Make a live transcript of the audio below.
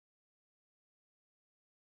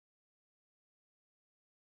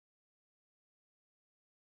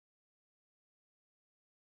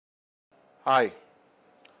Hi,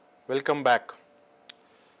 welcome back.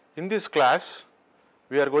 In this class,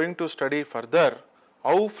 we are going to study further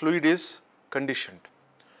how fluid is conditioned.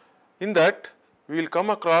 In that, we will come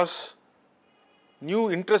across new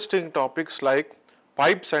interesting topics like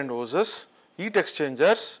pipes and hoses, heat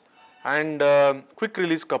exchangers and quick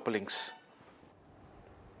release couplings.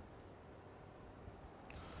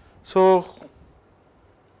 So,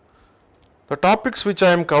 the topics which I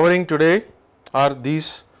am covering today are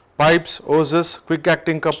these: pipes, hoses, quick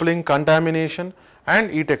acting coupling, contamination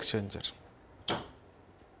and heat exchanger.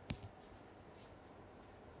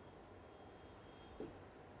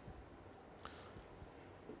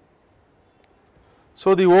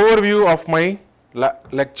 So, the overview of my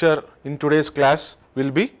lecture in today's class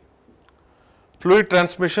will be fluid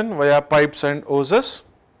transmission via pipes and hoses,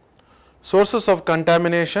 sources of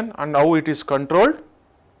contamination and how it is controlled,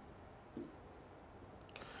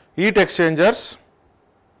 heat exchangers.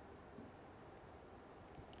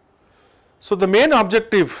 So, the main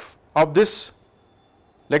objective of this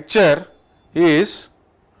lecture is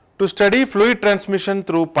to study fluid transmission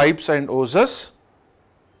through pipes and hoses,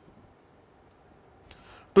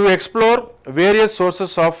 to explore various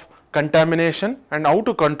sources of contamination and how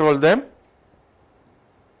to control them,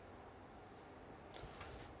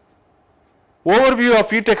 overview of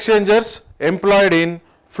heat exchangers employed in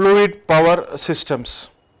fluid power systems.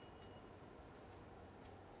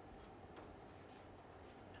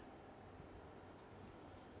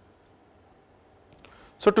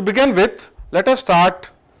 So, to begin with, let us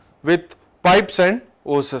start with pipes and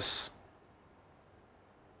hoses.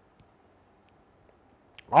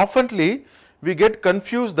 Oftenly, we get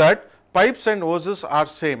confused that pipes and hoses are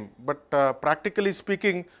same, but practically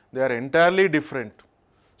speaking, they are entirely different.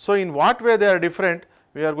 So, in what way they are different,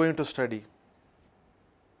 we are going to study.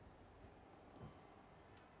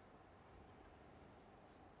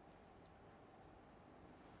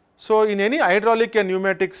 So, in any hydraulic and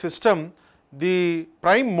pneumatic system, the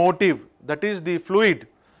prime motive, that is the fluid,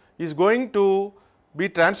 is going to be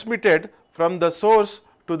transmitted from the source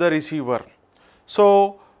to the receiver.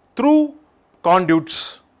 So, through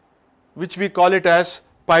conduits, which we call it as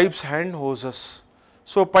pipes and hoses.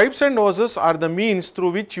 So, pipes and hoses are the means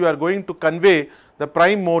through which you are going to convey the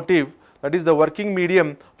prime motive, that is the working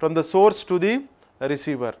medium, from the source to the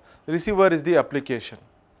receiver. Receiver is the application.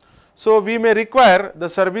 So, we may require the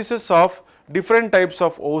services of different types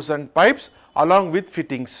of hose and pipes along with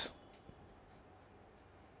fittings.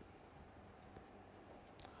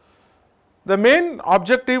 The main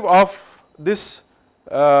objective of this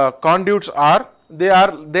conduits are they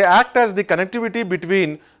act as the connectivity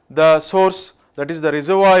between the source, that is the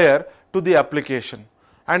reservoir, to the application,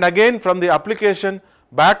 and again from the application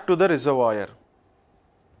back to the reservoir.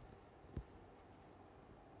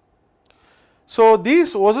 So,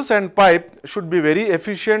 these hoses and pipe should be very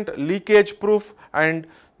efficient, leakage proof, and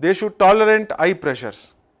they should tolerate high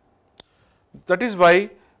pressures. That is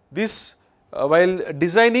why this while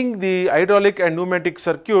designing the hydraulic and pneumatic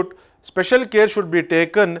circuit, special care should be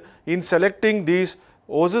taken in selecting these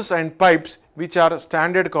hoses and pipes which are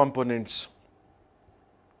standard components.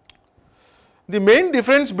 The main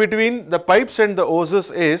difference between the pipes and the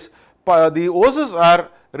hoses is the hoses are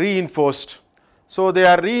reinforced. So, they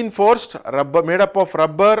are reinforced rubber, made up of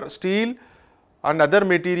rubber, steel and other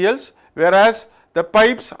materials, whereas the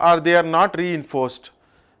pipes they are not reinforced.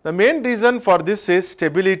 The main reason for this is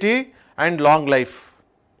stability and long life.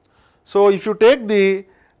 So, if you take the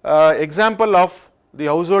example of the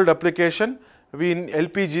household application, in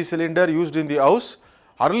LPG cylinder used in the house,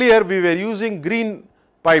 earlier we were using green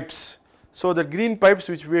pipes. So, the green pipes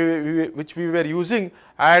which we were using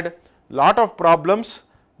had lot of problems.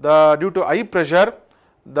 Due to high pressure,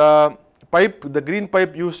 the green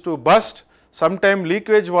pipe used to burst, sometime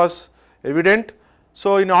leakage was evident.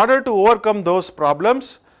 So, in order to overcome those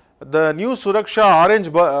problems, the new Suraksha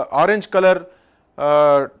orange color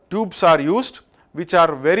tubes are used, which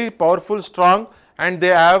are very powerful, strong, and they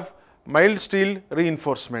have mild steel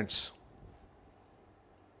reinforcements.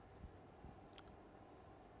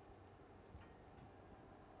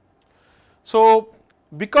 So,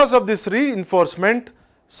 because of this reinforcement,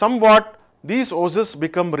 somewhat these hoses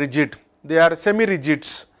become rigid, they are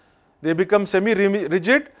semi-rigids, they become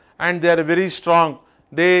semi-rigid and they are very strong.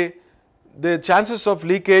 The chances of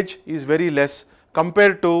leakage is very less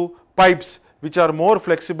compared to pipes which are more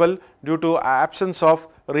flexible due to absence of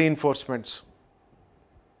reinforcements.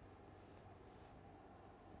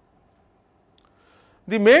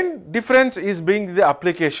 The main difference is being the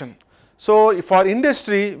application. So, for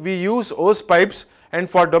industry we use hose pipes, and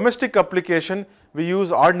for domestic application we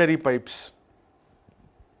use ordinary pipes.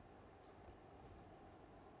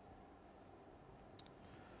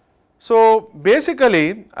 So,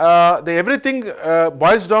 basically everything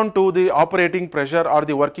boils down to the operating pressure or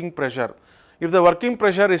the working pressure. If the working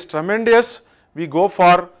pressure is tremendous, we go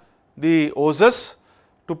for the hoses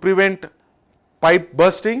to prevent pipe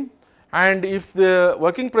bursting, and if the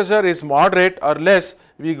working pressure is moderate or less,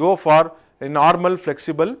 we go for a normal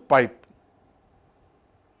flexible pipe.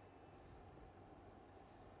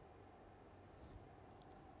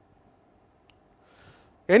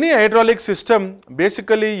 Any hydraulic system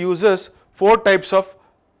basically uses 4 types of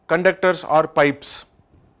conductors or pipes.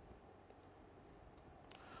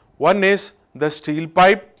 One is the steel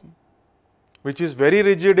pipe, which is very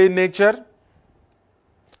rigid in nature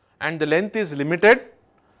and the length is limited.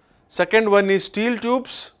 Second one is steel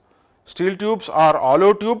tubes. Steel tubes are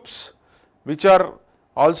hollow tubes which are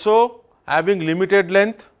also having limited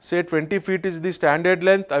length, say 20 feet is the standard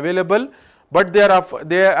length available, but they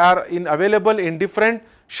are available in different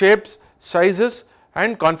shapes, sizes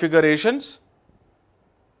and configurations.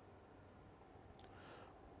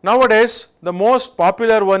 Nowadays, the most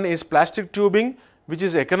popular one is plastic tubing, which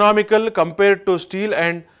is economical compared to steel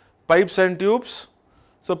and pipes and tubes.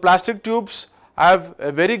 So, plastic tubes have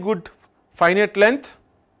a very good finite length.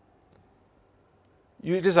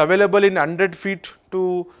 It is available in 100 feet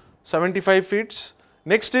to 75 feet.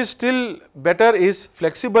 Next is still better is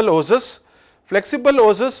flexible hoses. Flexible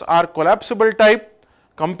hoses are collapsible type.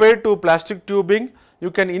 Compared to plastic tubing,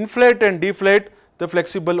 you can inflate and deflate the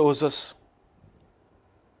flexible hoses.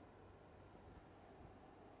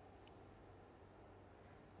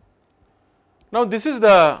 Now, this is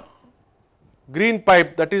the green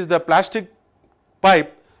pipe, that is the plastic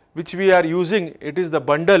pipe which we are using. It is the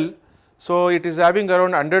bundle. So, it is having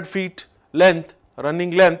around 100 feet length,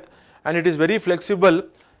 running length, and it is very flexible.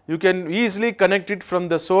 You can easily connect it from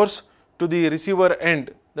the source to the receiver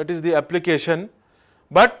end, that is the application.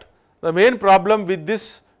 But the main problem with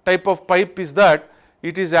this type of pipe is that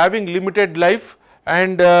it is having limited life,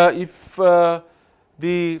 and if the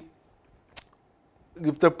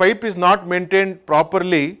pipe is not maintained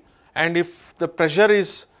properly and if the pressure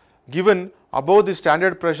is given above the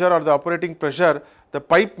standard pressure or the operating pressure, the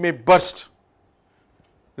pipe may burst,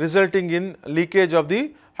 resulting in leakage of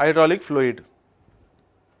the hydraulic fluid.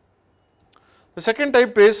 The second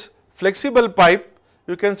type is flexible pipe.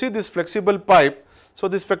 You can see this flexible pipe. So,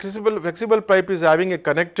 this flexible pipe is having a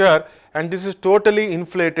connector and this is totally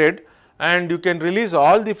inflated, and you can release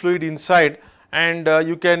all the fluid inside, and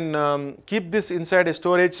you can keep this inside a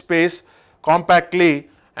storage space compactly,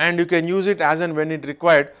 and you can use it as and when it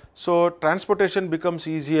required. So, transportation becomes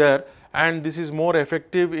easier, and this is more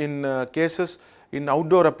effective in cases in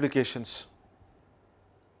outdoor applications.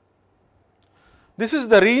 This is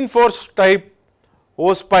the reinforced type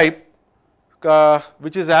hose pipe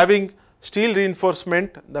which is having steel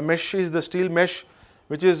reinforcement. The mesh is the steel mesh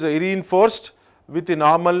which is reinforced with the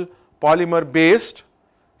normal polymer based.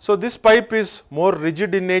 So, this pipe is more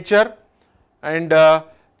rigid in nature, and the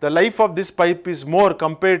life of this pipe is more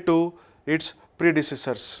compared to its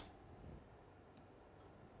predecessors.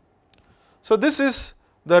 So, this is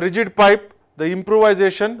the rigid pipe, the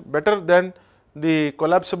improvisation better than the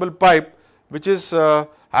collapsible pipe, which is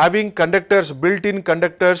having conductors, built-in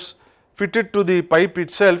conductors fitted to the pipe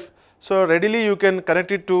itself. So, readily you can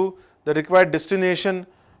connect it to the required destination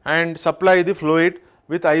and supply the fluid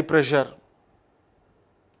with high pressure.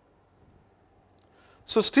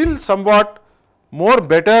 So, still somewhat more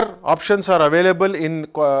better options are available in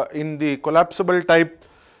the collapsible type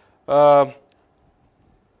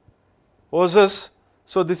hoses.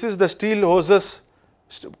 So, this is the steel hoses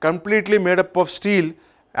completely made up of steel,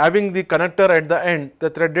 having the connector at the end, the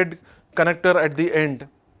threaded connector at the end.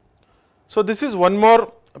 So, this is one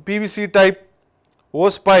more PVC type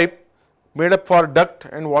hose pipe made up for duct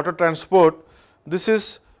and water transport. This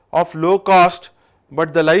is of low cost,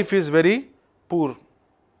 but the life is very poor.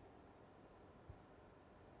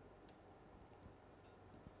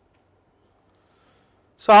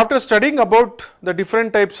 So, after studying about the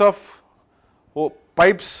different types of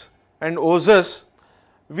pipes and hoses,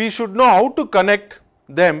 we should know how to connect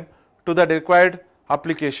them to the required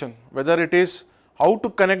application, whether it is how to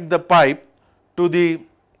connect the pipe to the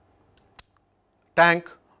tank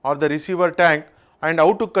or the receiver tank, and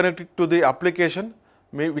how to connect it to the application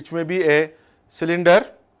which may be a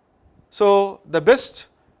cylinder. So, the best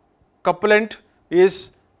couplant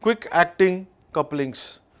is quick acting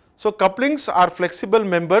couplings. So, couplings are flexible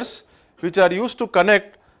members which are used to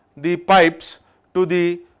connect the pipes to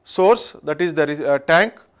the source, that is the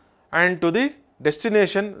tank, and to the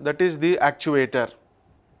destination, that is the actuator.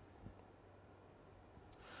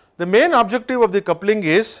 The main objective of the coupling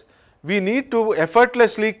is we need to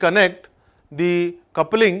effortlessly connect the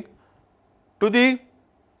coupling to the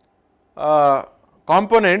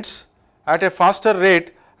components at a faster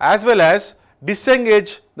rate as well as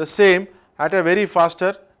disengage the same at a very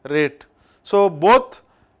faster rate. So, both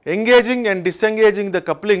engaging and disengaging the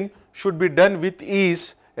coupling should be done with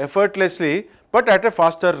ease, effortlessly, but at a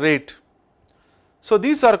faster rate. So,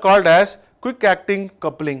 these are called as quick acting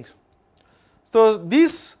couplings. So,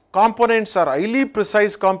 these components are highly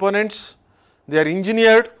precise components, they are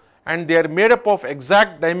engineered and they are made up of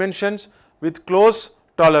exact dimensions with close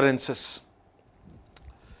tolerances.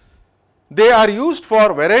 They are used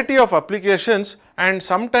for variety of applications and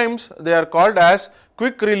sometimes they are called as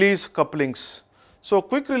quick release couplings. So,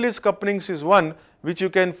 quick release couplings is one which you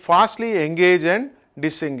can fastly engage and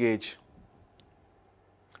disengage.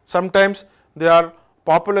 Sometimes they are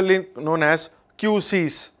popularly known as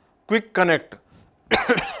QCs, quick connect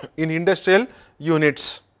in industrial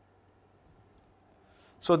units.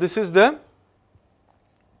 So, this is the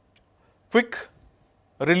quick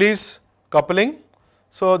release coupling.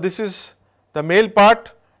 So, this is the male part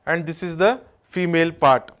and this is the female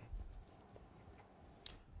part.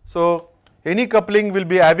 So, any coupling will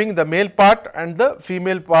be having the male part and the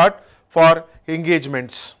female part for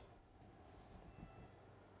engagements.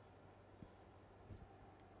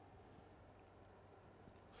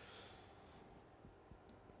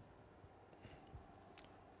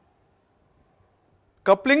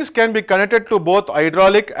 Couplings can be connected to both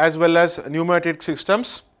hydraulic as well as pneumatic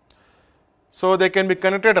systems. So, they can be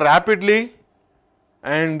connected rapidly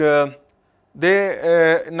and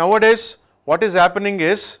nowadays what is happening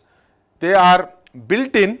is they are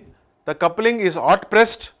built in, the coupling is hot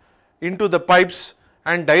pressed into the pipes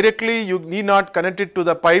and directly you need not connect it to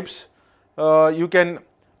the pipes, you can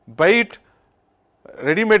buy it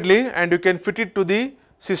ready-madely and you can fit it to the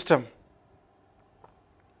system.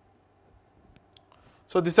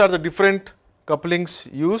 So, these are the different couplings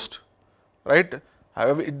used, right.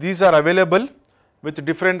 These are available with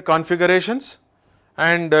different configurations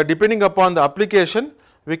and depending upon the application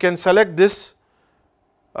we can select this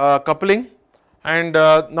coupling and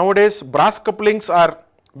nowadays brass couplings are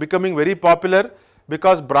becoming very popular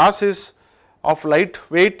because brass is of light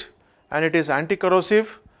weight and it is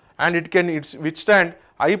anti-corrosive and it can withstand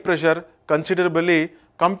high pressure considerably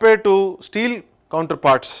compared to steel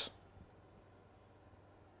counterparts.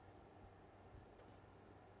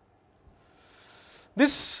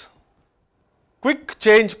 This quick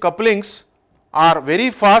change couplings are very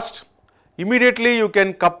fast, immediately you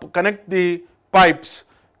can connect the pipes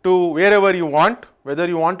to wherever you want, whether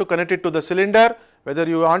you want to connect it to the cylinder, whether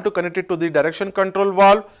you want to connect it to the direction control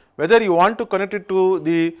valve, whether you want to connect it to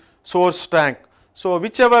the source tank. So,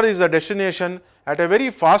 whichever is the destination, at a very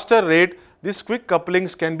faster rate these quick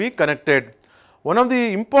couplings can be connected. One of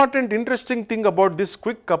the important interesting thing about this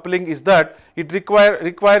quick coupling is that it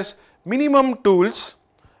requires minimum tools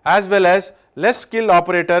as well as less skilled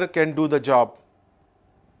operator can do the job.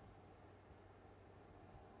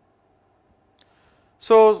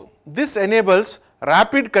 So, this enables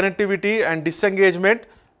rapid connectivity and disengagement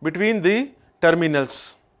between the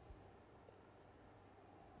terminals.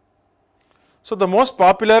 So, the most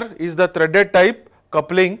popular is the threaded type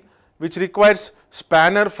coupling which requires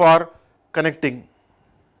spanner for connecting.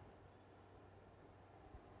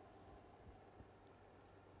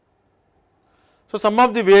 So, some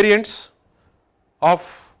of the variants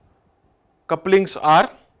of couplings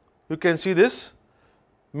are, you can see this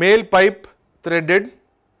male pipe threaded,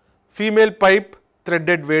 female pipe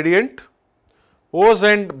threaded variant, hose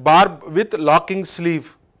and barb with locking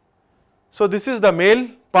sleeve. So, this is the male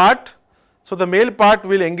part. So, the male part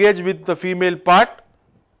will engage with the female part.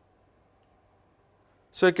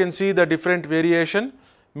 So, you can see the different variation,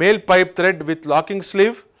 male pipe thread with locking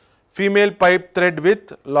sleeve, female pipe thread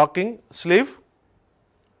with locking sleeve,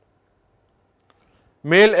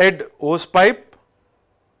 male head hose pipe,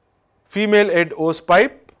 female head hose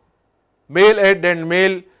pipe, male head and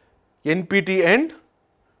male NPT end,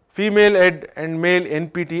 female head and male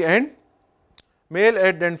NPT end, male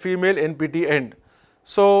head and female NPT end.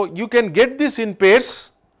 So, you can get this in pairs,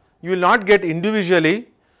 you will not get individually,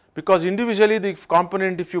 because individually the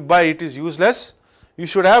component if you buy it is useless. You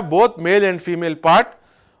should have both male and female part.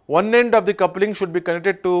 One end of the coupling should be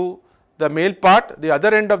connected to the male part, the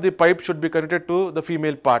other end of the pipe should be connected to the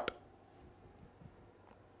female part.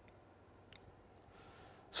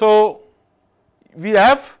 So, we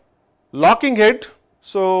have locking head.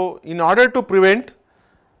 So, in order to prevent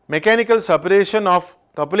mechanical separation of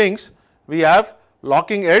couplings, we have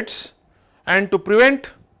locking heads, and to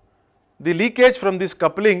prevent the leakage from this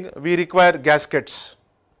coupling we require gaskets.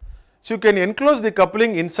 So, you can enclose the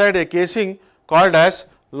coupling inside a casing called as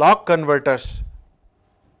lock converters.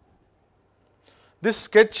 this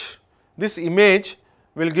sketch, this image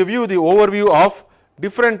will give you the overview of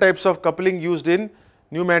different types of coupling used in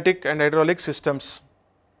pneumatic and hydraulic systems.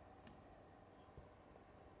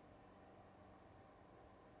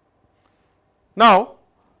 Now,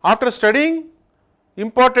 after studying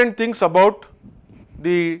important things about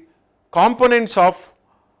the components of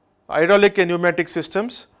hydraulic and pneumatic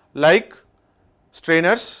systems like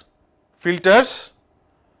strainers, filters,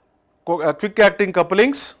 quick acting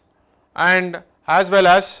couplings, and as well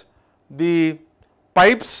as the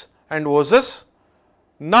pipes and hoses.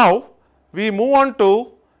 Now, we move on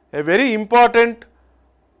to a very important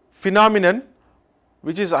phenomenon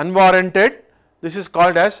which is unwarranted. This is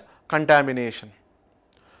called as contamination.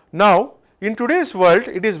 Now, in today's world,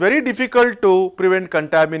 it is very difficult to prevent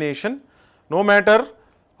contamination, no matter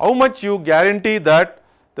how much you guarantee that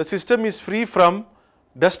the system is free from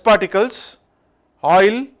dust particles,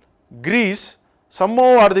 oil, grease,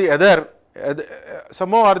 somehow or the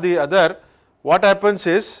other, what happens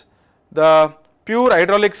is the pure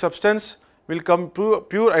hydraulic substance will come,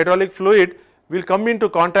 pure hydraulic fluid will come into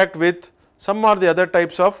contact with some or the other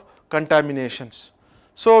types of contaminations.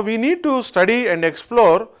 So, we need to study and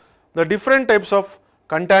explore the different types of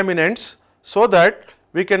contaminants so that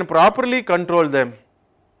we can properly control them.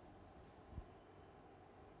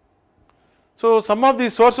 So, some of the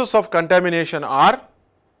sources of contamination are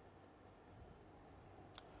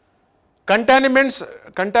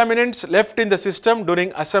contaminants left in the system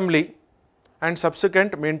during assembly and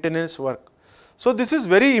subsequent maintenance work. So, this is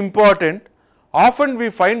very important. Often we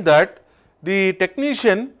find that the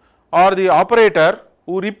technician or the operator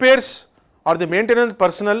who repairs or the maintenance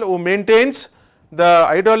personnel who maintains the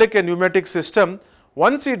hydraulic and pneumatic system,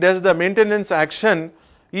 once he does the maintenance action,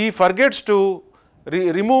 he forgets to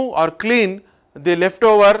remove or clean the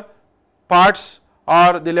leftover parts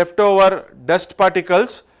or the leftover dust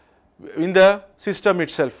particles in the system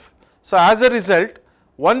itself. So, as a result,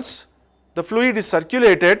 once the fluid is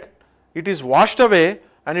circulated, it is washed away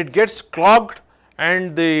and it gets clogged,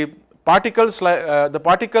 and the particles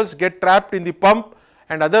get trapped in the pump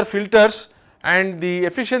and other filters, and the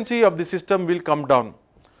efficiency of the system will come down.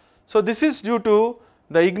 So, this is due to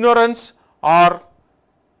the ignorance or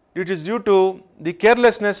it is due to the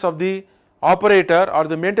carelessness of the operator or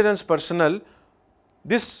the maintenance personnel.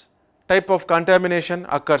 This type of contamination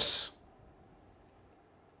occurs.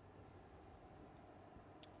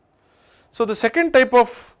 So, the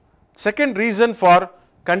second reason for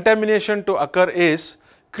contamination to occur is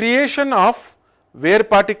creation of wear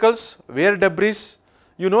particles, wear debris.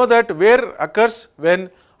 You know that wear occurs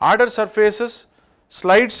when harder surfaces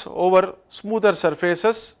slides over smoother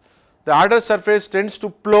surfaces. The harder surface tends to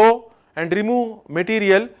plow and remove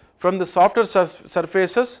material from the softer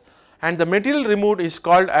surfaces, and the material removed is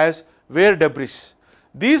called as wear debris.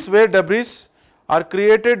 These wear debris are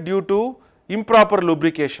created due to improper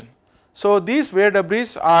lubrication. So, these wear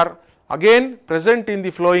debris are again present in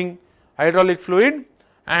the flowing hydraulic fluid,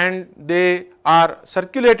 and they are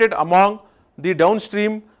circulated among the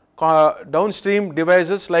downstream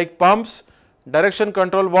devices like pumps, direction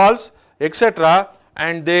control valves, etc.,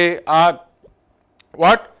 and they are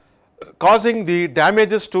causing the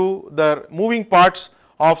damages to the moving parts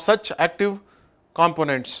of such active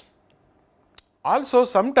components. Also,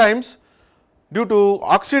 sometimes due to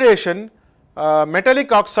oxidation,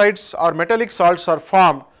 metallic oxides or metallic salts are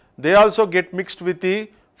formed. They also get mixed with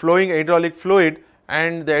the flowing hydraulic fluid,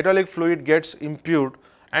 and the hydraulic fluid gets impure,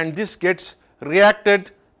 and this gets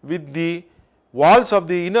reacted with the walls of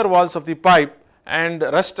the inner walls of the pipe, and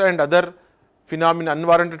rust and other phenomena,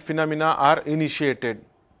 unwarranted phenomena are initiated.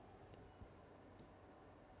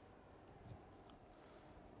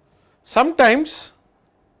 Sometimes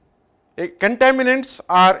contaminants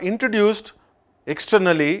are introduced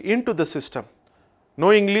externally into the system,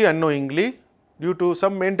 knowingly, unknowingly, due to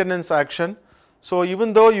some maintenance action. So,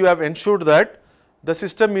 even though you have ensured that the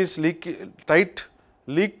system is tight,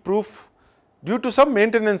 leak proof, due to some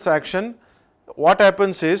maintenance action, what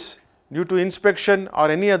happens is, due to inspection or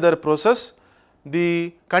any other process,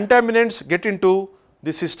 the contaminants get into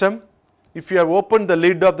the system. If you have opened the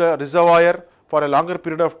lid of the reservoir for a longer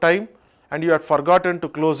period of time and you have forgotten to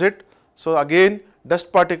close it, so again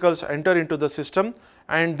dust particles enter into the system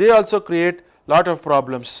and they also create lot of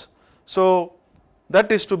problems. So,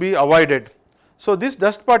 that is to be avoided. So, these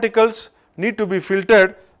dust particles need to be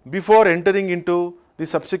filtered before entering into the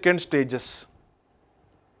subsequent stages.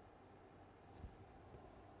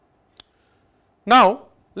 Now,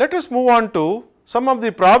 let us move on to some of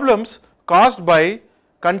the problems caused by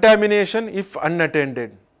contamination if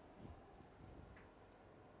unattended.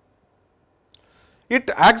 It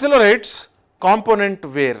accelerates component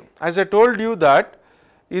wear. As I told you that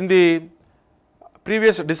in the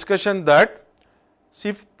previous discussion that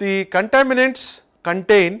if the contaminants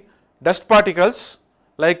contain dust particles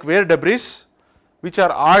like wear debris which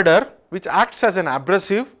are harder, which acts as an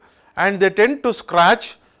abrasive, and they tend to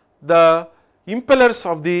scratch the impellers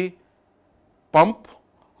of the pump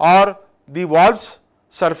or the valve's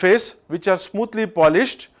surface which are smoothly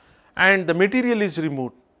polished and the material is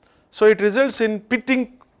removed. So, it results in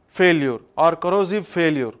pitting failure or corrosive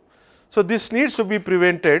failure. So, this needs to be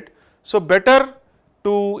prevented. So, better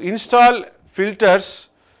to install filters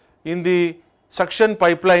in the suction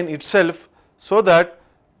pipeline itself, so that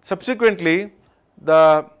subsequently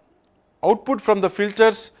the output from the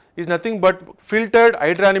filters is nothing but filtered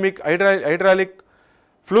hydraulic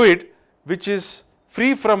fluid which is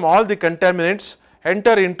free from all the contaminants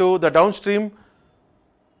enter into the downstream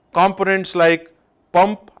components like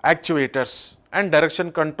pump actuators and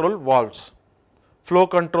direction control valves, flow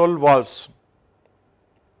control valves.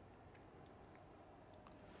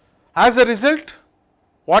 As a result,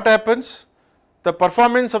 what happens? The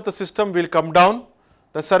performance of the system will come down,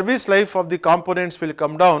 the service life of the components will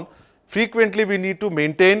come down. Frequently we need to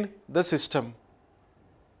maintain the system.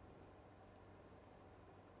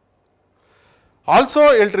 Also,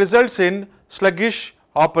 it results in sluggish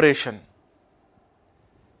operation.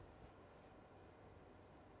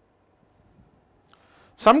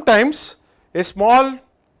 Sometimes a small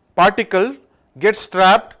particle gets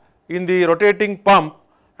trapped in the rotating pump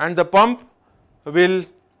and the pump will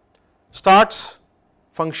starts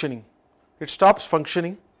functioning. It stops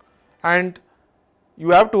functioning and you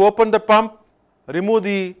have to open the pump, remove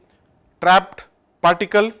the trapped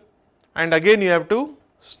particle, and again you have to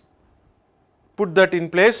put that in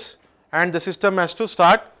place and the system has to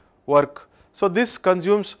start work. So, this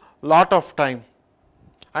consumes lot of time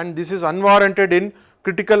and this is unwarranted in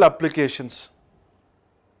critical applications.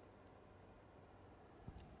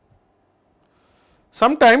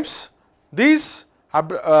 Sometimes these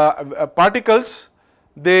particles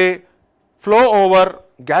they flow over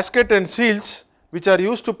gasket and seals which are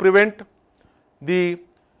used to prevent the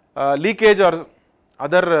leakage or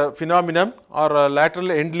other phenomenon or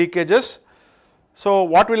lateral end leakages. So,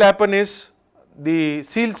 what will happen is the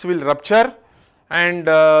seals will rupture and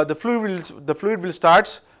the fluid will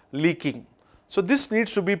starts leaking. So, this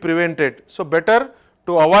needs to be prevented. So, better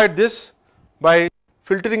to avoid this by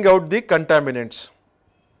filtering out the contaminants.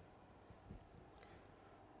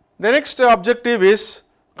 The next objective is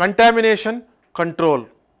contamination control.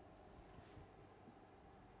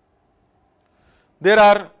 There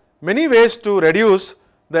are many ways to reduce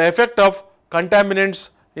the effect of contaminants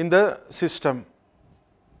in the system.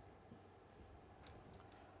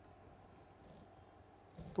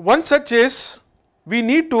 One such is we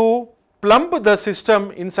need to plumb the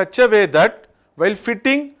system in such a way that while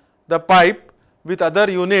fitting the pipe with other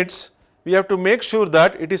units, we have to make sure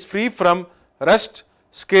that it is free from rust,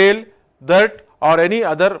 scale, dirt or any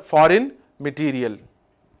other foreign material.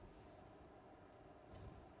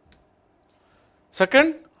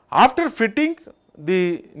 Second, after fitting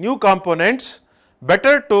the new components,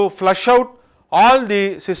 better to flush out all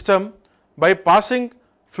the system by passing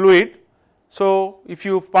fluid. So, if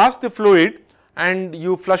you pass the fluid and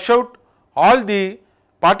you flush out all the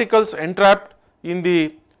particles entrapped in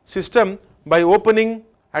the system by opening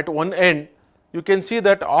at one end, you can see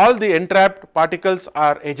that all the entrapped particles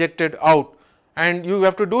are ejected out, and you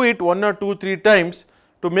have to do it 1 or 2, 3 times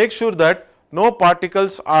to make sure that no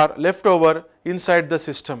particles are left over inside the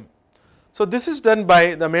system. So, this is done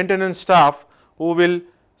by the maintenance staff who will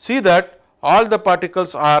see that all the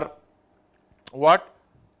particles are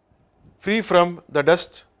free from the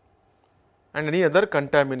dust and any other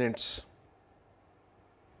contaminants.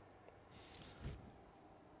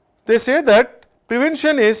 They say that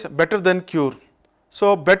prevention is better than cure.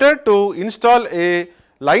 So, better to install a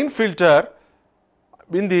line filter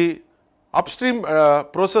in the upstream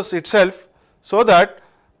process itself, so that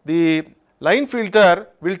the line filter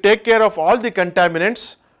will take care of all the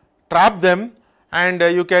contaminants, trap them, and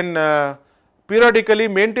you can periodically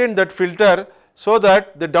maintain that filter, so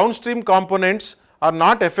that the downstream components are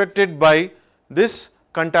not affected by this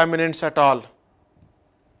contaminants at all.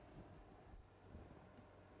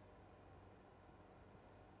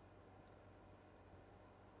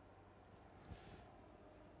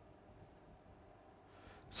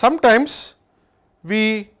 Sometimes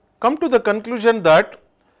we come to the conclusion that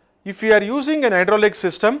if we are using an hydraulic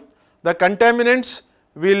system, the contaminants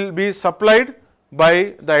will be supplied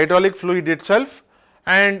by the hydraulic fluid itself,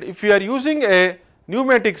 and if you are using a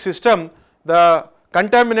pneumatic system, the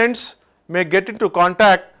contaminants may get into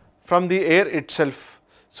contact from the air itself.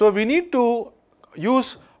 So, we need to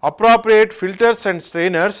use appropriate filters and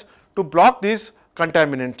strainers to block these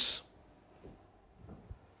contaminants.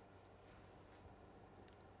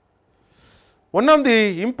 One of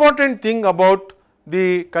the important thing about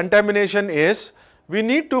the contamination is we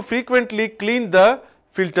need to frequently clean the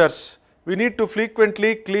filters. We need to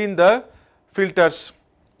frequently clean the filters.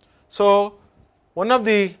 So, one of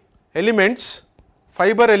the elements,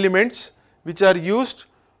 fiber elements which are used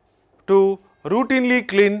to routinely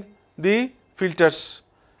clean the filters.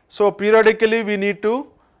 So, periodically we need to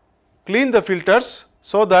clean the filters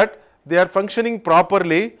so that they are functioning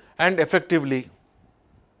properly and effectively.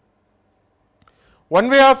 One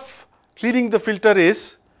way of cleaning the filter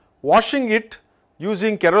is washing it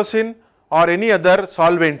using kerosene or any other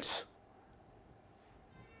solvents.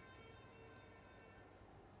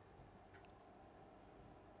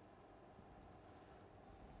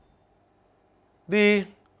 The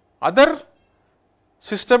other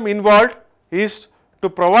system involved is to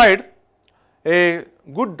provide a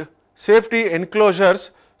good safety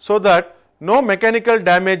enclosures so that no mechanical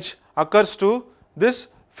damage occurs to this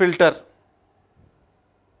filter.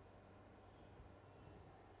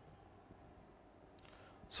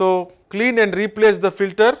 So, clean and replace the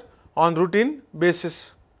filter on routine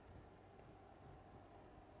basis.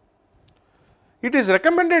 It is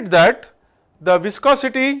recommended that the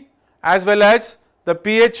viscosity as well as the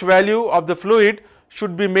pH value of the fluid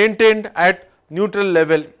should be maintained at neutral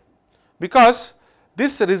level, because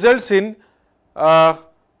this results in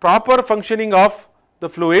proper functioning of the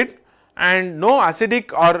fluid and no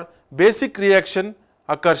acidic or basic reaction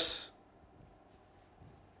occurs.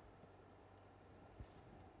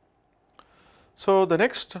 So, the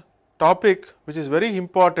next topic which is very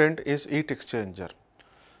important is heat exchanger.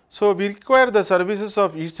 So, we require the services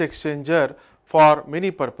of heat exchanger for many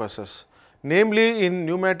purposes, namely in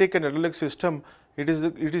pneumatic and hydraulic system it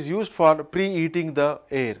is used for preheating the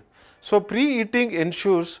air. So, preheating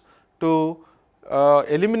ensures to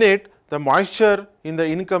eliminate the moisture in the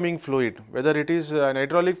incoming fluid, whether it is an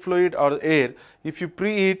hydraulic fluid or air. If you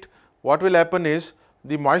preheat, what will happen is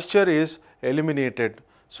the moisture is eliminated.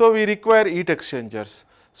 So, we require heat exchangers.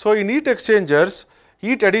 So, in heat exchangers,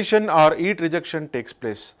 heat addition or heat rejection takes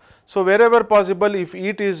place. So, wherever possible, if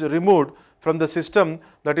heat is removed from the system,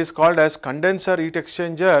 that is called as condenser heat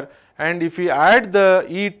exchanger, and if we add the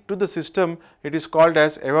heat to the system, it is called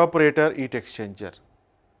as evaporator heat exchanger.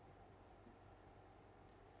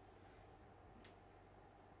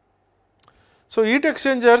 So, heat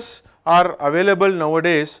exchangers are available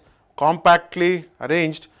nowadays, compactly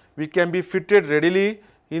arranged. We can be fitted readily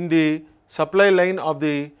in the supply line of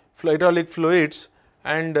the hydraulic fluids,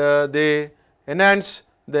 and they enhance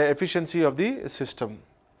the efficiency of the system.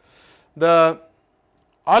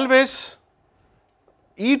 Always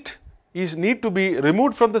heat is need to be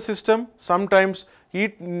removed from the system, sometimes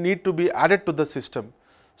heat need to be added to the system.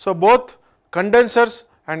 So, both condensers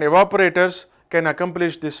and evaporators can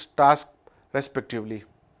accomplish this task respectively.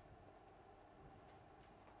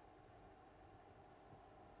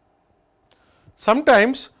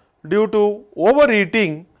 Sometimes due to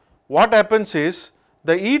overheating, what happens is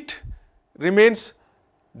the heat remains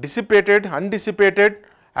undissipated.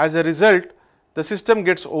 As a result, the system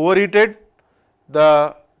gets overheated,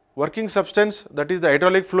 the working substance, that is the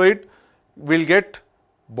hydraulic fluid, will get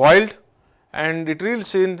boiled and it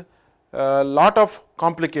results in a lot of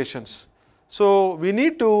complications. So, we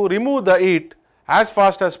need to remove the heat as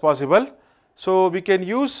fast as possible. So, we can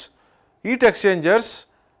use heat exchangers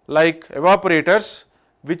like evaporators,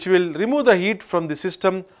 which will remove the heat from the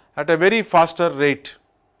system at a very faster rate.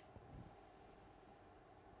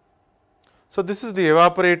 So, this is the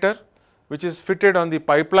evaporator which is fitted on the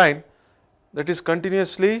pipeline, that is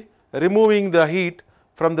continuously removing the heat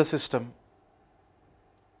from the system.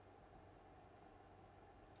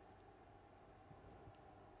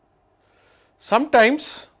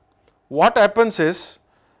 Sometimes what happens is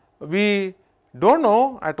we do not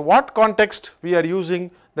know at what context we are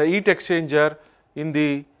using the heat exchanger in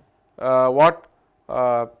the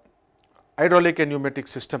hydraulic and pneumatic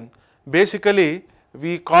system. Basically,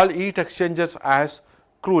 we call heat exchangers as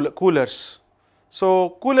coolers.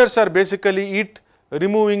 So, coolers are basically heat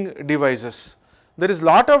removing devices. There is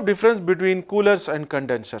lot of difference between coolers and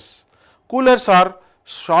condensers. Coolers are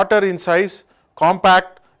shorter in size,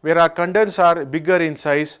 compact, whereas condensers are bigger in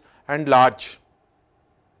size and large.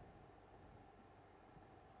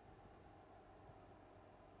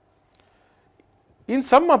 In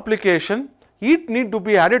some application, heat need to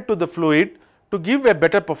be added to the fluid to give a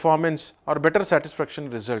better performance or better satisfaction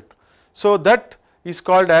result. So, that is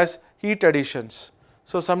called as heat additions.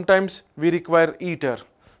 So, sometimes we require heater.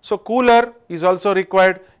 So, cooler is also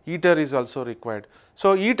required, heater is also required.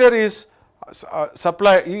 So, heater is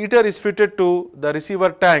heater is fitted to the receiver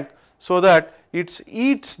tank, so that it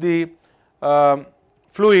heats the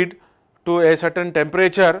fluid to a certain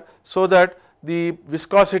temperature, so that the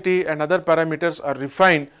viscosity and other parameters are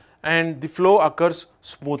refined and the flow occurs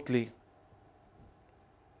smoothly.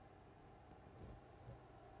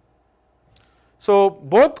 So,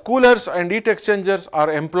 both coolers and heat exchangers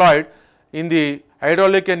are employed in the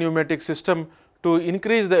hydraulic and pneumatic system to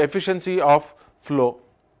increase the efficiency of flow.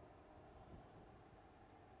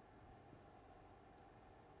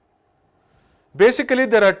 Basically,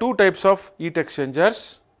 there are two types of heat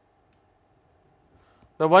exchangers.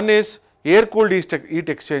 The one is air cooled heat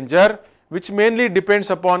exchanger, which mainly depends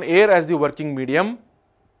upon air as the working medium.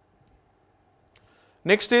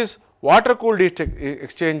 Next is water cooled heat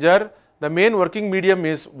exchanger. The main working medium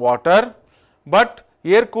is water, but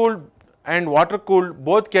air cooled and water cooled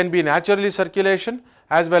both can be naturally circulation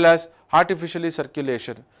as well as artificially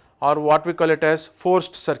circulation, or what we call it as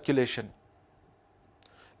forced circulation.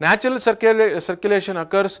 Natural circulation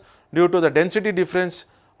occurs due to the density difference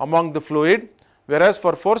among the fluid, whereas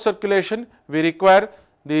for forced circulation we require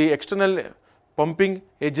the external pumping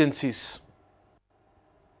agencies.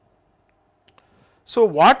 So,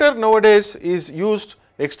 water nowadays is used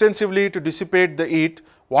extensively to dissipate the heat.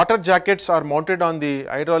 Water jackets are mounted on the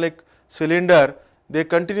hydraulic cylinder, they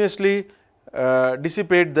continuously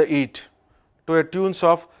dissipate the heat to a tunes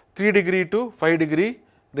of 3 degree to 5 degree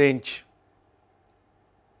range.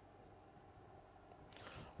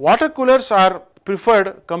 Water coolers are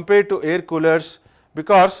preferred compared to air coolers,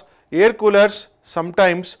 because air coolers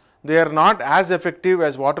sometimes they are not as effective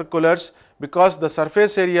as water coolers, because the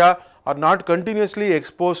surface area are not continuously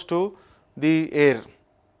exposed to the air.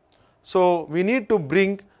 So, we need to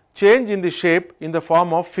bring change in the shape in the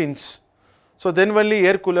form of fins. So, then only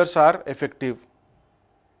air coolers are effective.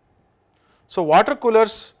 So, water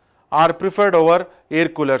coolers are preferred over air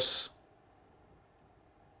coolers.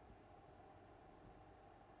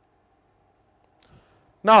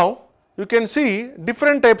 Now, you can see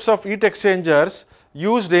different types of heat exchangers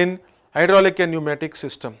used in hydraulic and pneumatic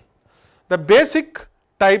system. The basic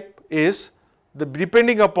type is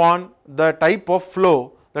depending upon the type of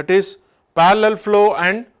flow, that is parallel flow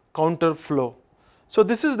and counter flow. So,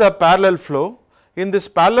 this is the parallel flow. In this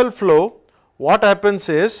parallel flow, what happens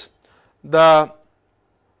is the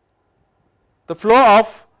flow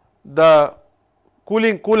of the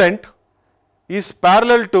coolant is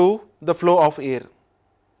parallel to the flow of air.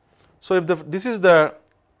 So, if this is the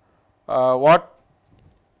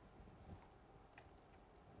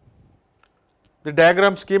the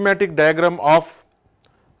diagram, schematic diagram of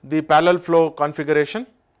the parallel flow configuration.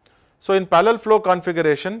 So, in parallel flow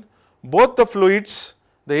configuration, both the fluids,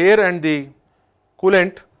 the air and the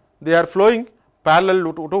coolant, they are flowing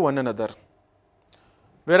parallel to one another.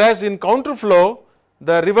 Whereas in counter flow,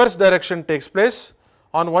 the reverse direction takes place.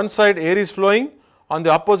 On one side air is flowing, on the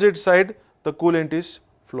opposite side the coolant is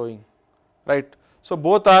flowing, right. So,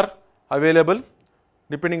 both are available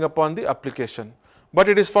depending upon the application, but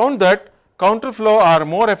it is found that counter flow are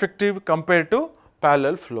more effective compared to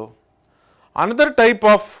parallel flow. Another type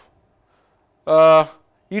of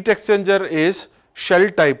heat exchanger is shell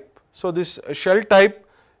type. So, this shell type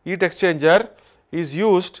heat exchanger is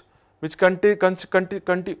used, which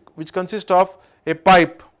consists of a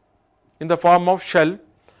pipe in the form of shell,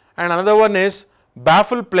 and another one is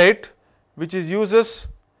baffle plate, which is uses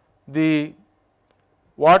the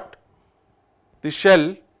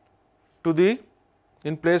shell to the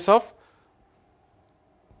in place of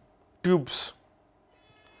tubes.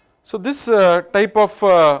 So, this type of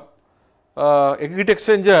heat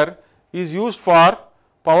exchanger is used for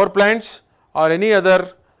power plants or any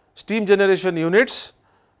other steam generation units,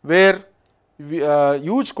 where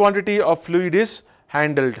huge quantity of fluid is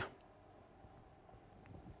handled.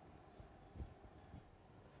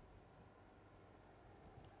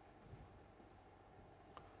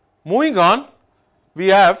 Moving on, we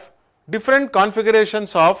have different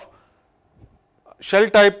configurations of shell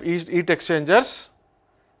type heat exchangers.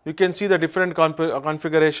 You can see the different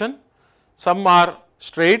configuration. Some are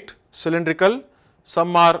straight cylindrical,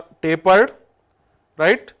 some are tapered,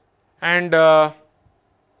 right, and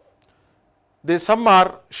some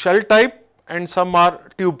are shell type and some are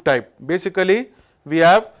tube type. Basically, we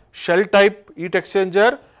have shell type heat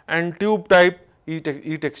exchanger and tube type heat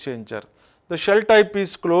exchanger. The shell type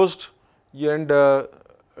is closed and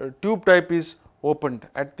tube type is opened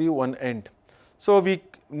at the one end. So, we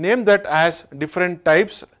name that as different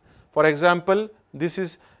types. For example, this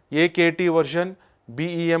is AKT version,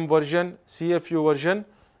 BEM version, CFU version.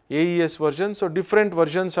 AES version. So, different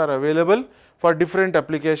versions are available for different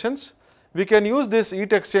applications. We can use this heat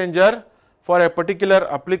exchanger for a particular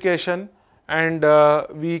application, and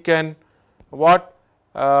we can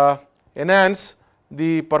enhance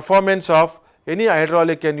the performance of any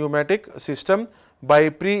hydraulic and pneumatic system by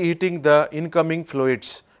preheating the incoming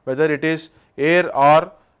fluids, whether it is air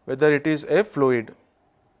or whether it is a fluid.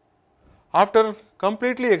 After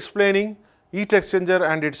completely explaining heat exchanger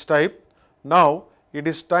and its type, now it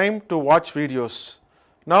is time to watch videos.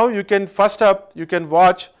 Now you can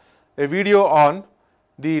watch a video on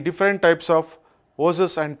the different types of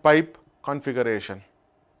hoses and pipe configuration.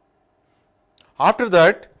 After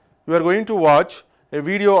that, you are going to watch a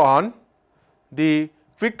video on the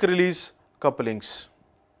quick release couplings,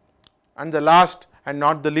 and the last and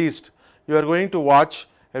not the least, you are going to watch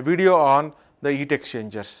a video on the heat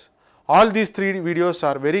exchangers. All these three videos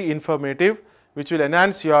are very informative, which will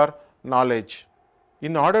enhance your knowledge.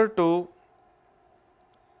 In order to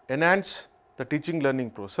enhance the teaching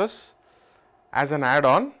learning process, as an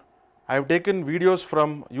add-on, I have taken videos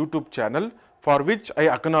from YouTube channel, for which I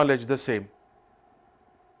acknowledge the same.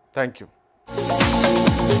 Thank you.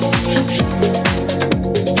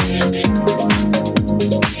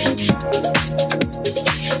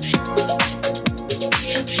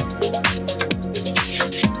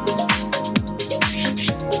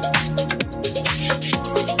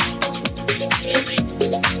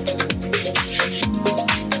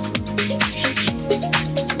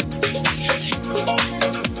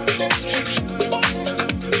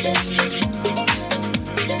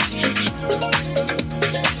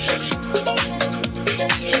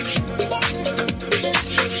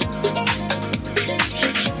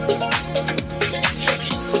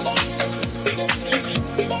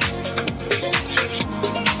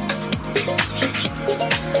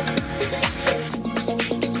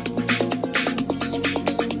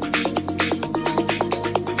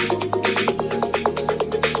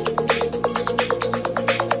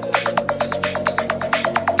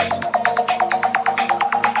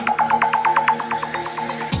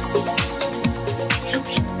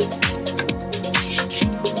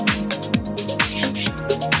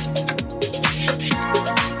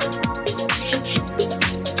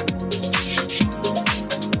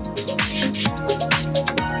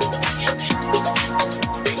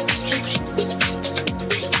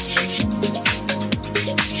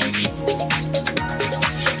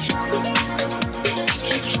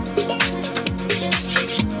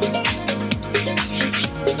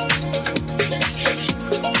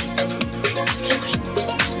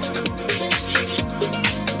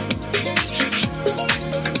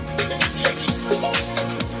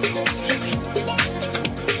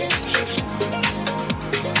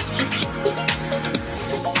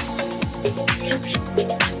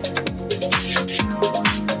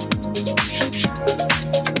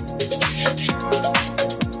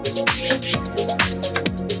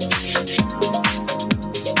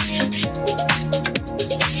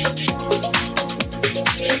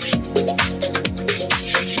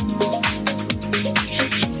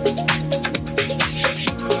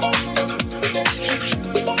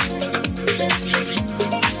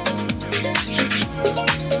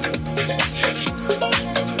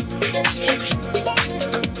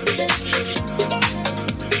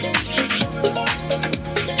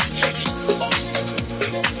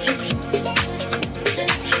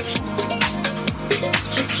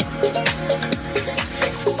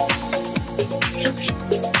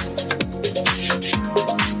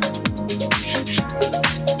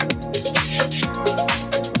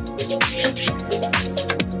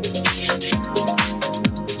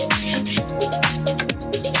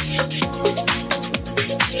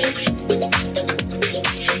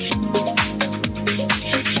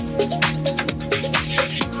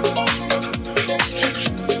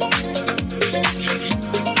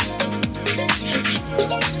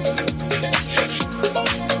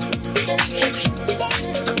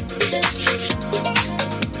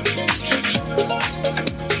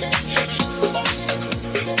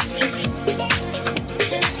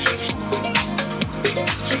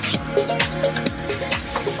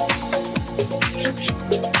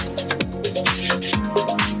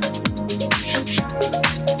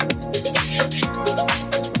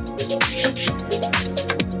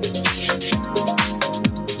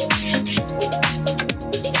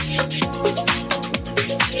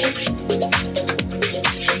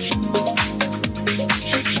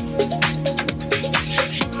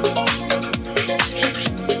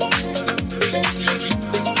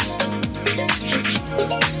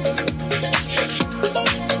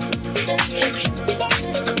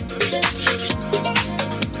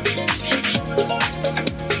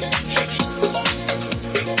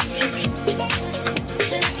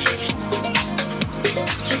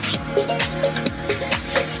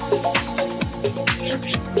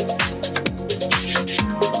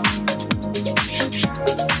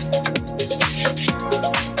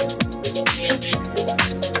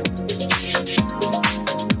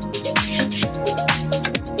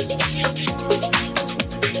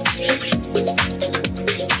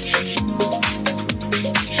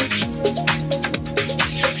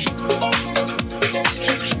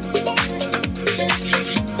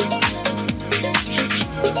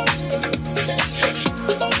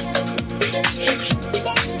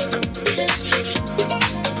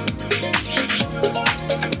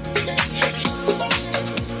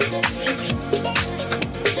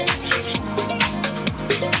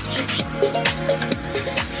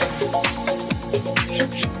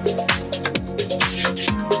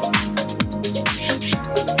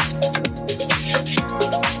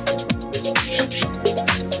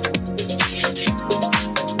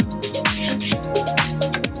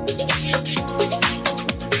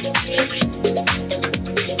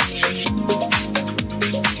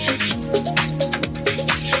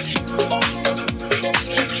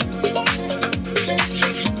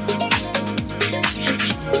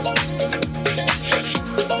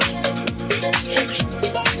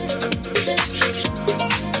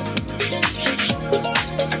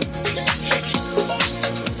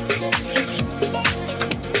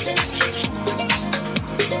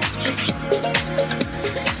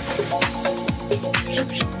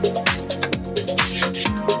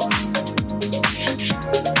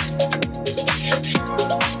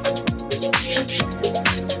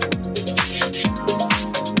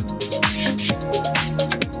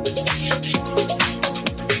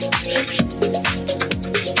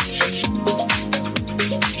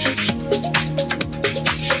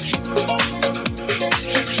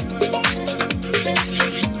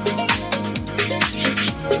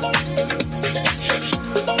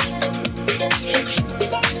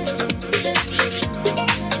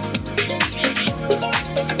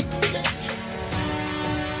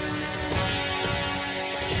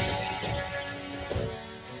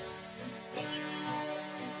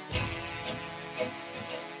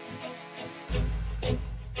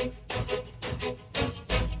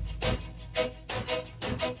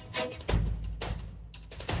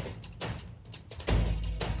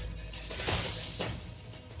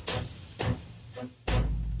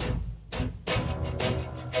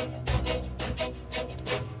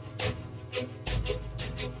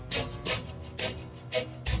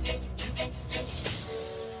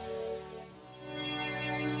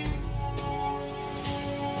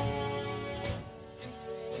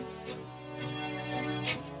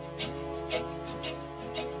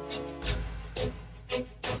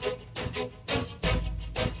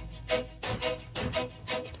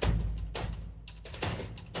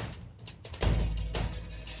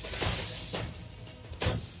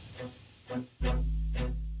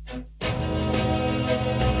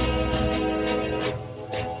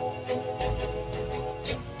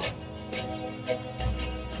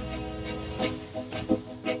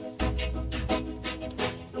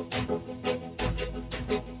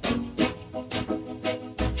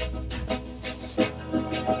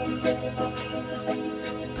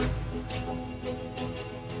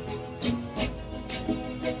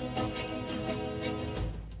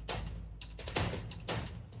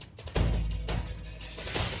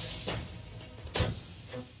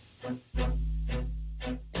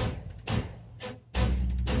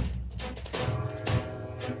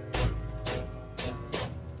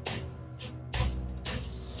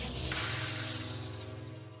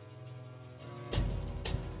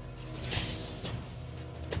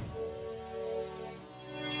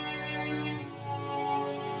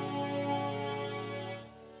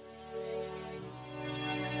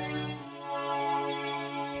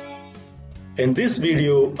 In this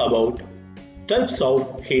video about types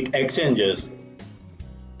of heat exchangers.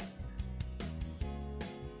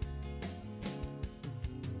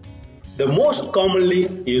 The most commonly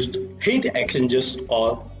used heat exchangers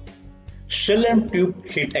are shell and tube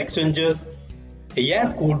heat exchanger,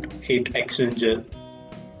 air-cooled heat exchanger,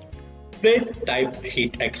 plate type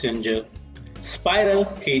heat exchanger, spiral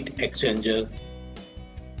heat exchanger,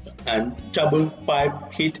 and double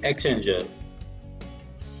pipe heat exchanger.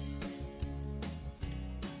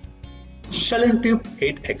 Shell and tube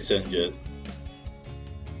heat exchanger.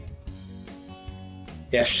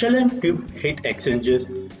 A shell and tube heat exchanger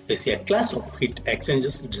is a class of heat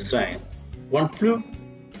exchangers design. One fluid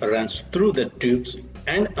runs through the tubes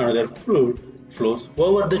and another fluid flows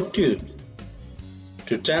over the tubes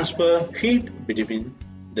to transfer heat between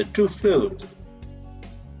the two fluids.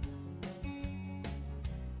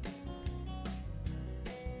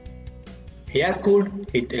 Air-cooled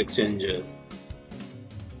heat exchanger.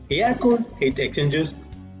 Air-cooled heat exchangers,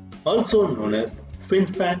 also known as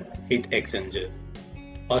fin-fan heat exchangers,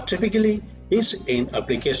 are typically used in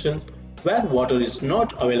applications where water is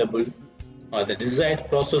not available or the desired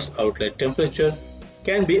process outlet temperature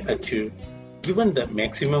can be achieved given the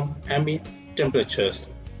maximum ambient temperatures.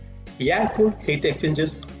 Air-cooled heat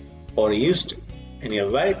exchangers are used in a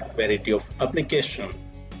wide variety of applications.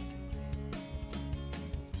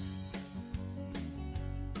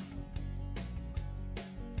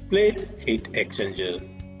 Plate heat exchanger.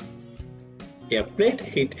 A plate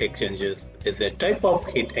heat exchanger is a type of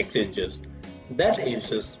heat exchanger that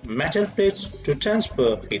uses metal plates to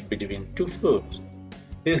transfer heat between two fluids.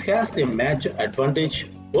 This has a major advantage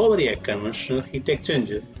over a conventional heat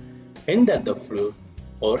exchanger in that the fluids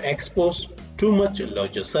are exposed to much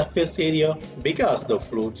larger surface area because the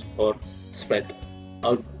fluids are spread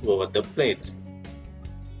out over the plates.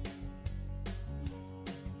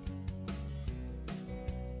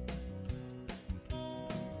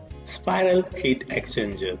 Spiral heat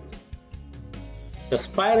exchanger. The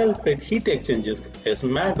spiral plate heat exchanger is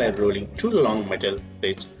made by rolling two long metal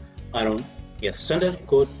plates around a center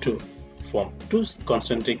core to form two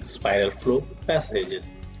concentric spiral flow passages,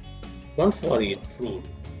 one for each fluid.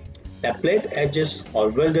 The plate edges are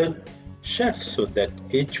welded shut so that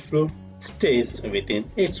each fluid stays within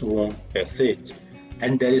its own passage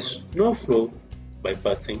and there is no flow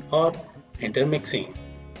bypassing or intermixing.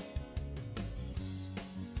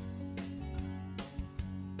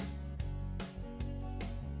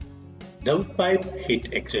 Double pipe heat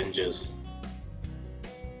exchangers.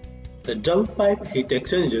 The double pipe heat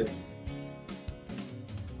exchanger,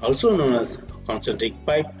 also known as concentric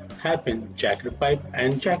pipe, hairpin, jacketed pipe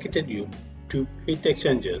and jacketed tube heat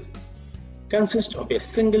exchangers, consist of a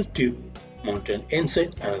single tube mounted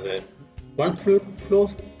inside another. One fluid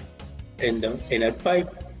flows in the inner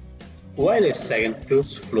pipe while a second fluid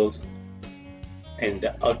flows in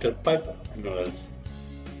the outer pipe annulus.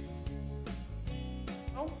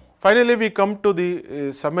 Finally, we come to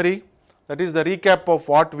the summary, that is the recap of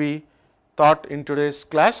what we taught in today's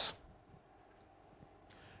class.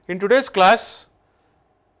 In today's class,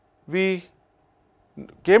 we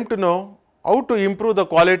came to know how to improve the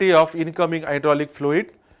quality of incoming hydraulic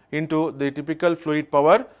fluid into the typical fluid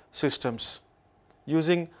power systems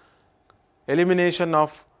using elimination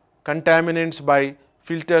of contaminants by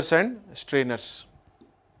filters and strainers.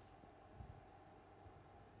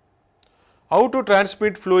 How to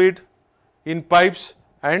transmit fluid in pipes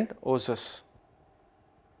and hoses.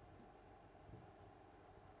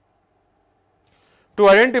 To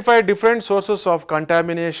identify different sources of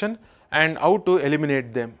contamination and how to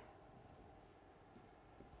eliminate them.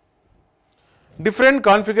 Different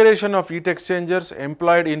configuration of heat exchangers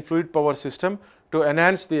employed in fluid power system to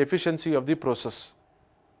enhance the efficiency of the process.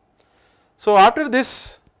 So, after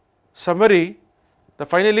this summary,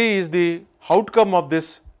 finally is the outcome of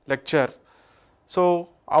this lecture. So,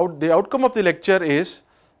 the outcome of the lecture is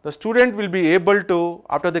the student will be able to,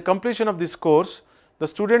 after the completion of this course, the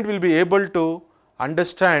student will be able to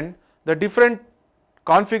understand the different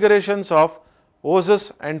configurations of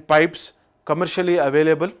hoses and pipes commercially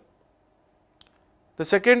available. The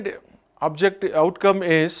second outcome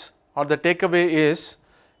is, or the takeaway is,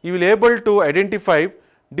 you will be able to identify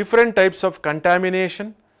different types of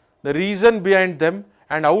contamination, the reason behind them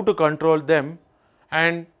and how to control them,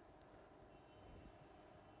 and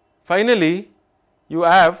finally, you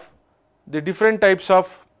have the different types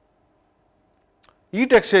of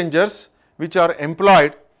heat exchangers which are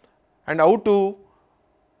employed and how to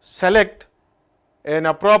select an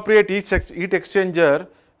appropriate heat exchanger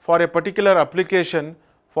for a particular application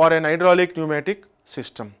for an hydraulic pneumatic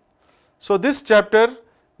system. So, this chapter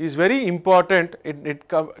is very important. It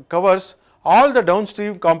covers all the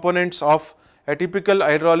downstream components of a typical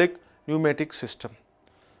hydraulic pneumatic system.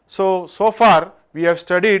 So far we have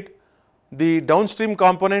studied the downstream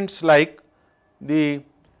components like the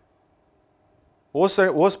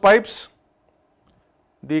hose pipes,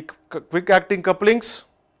 the quick acting couplings,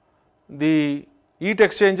 the heat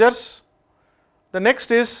exchangers. The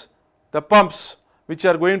next is the pumps, which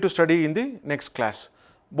are going to study in the next class,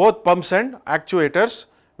 both pumps and actuators,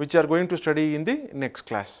 which are going to study in the next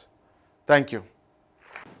class. Thank you.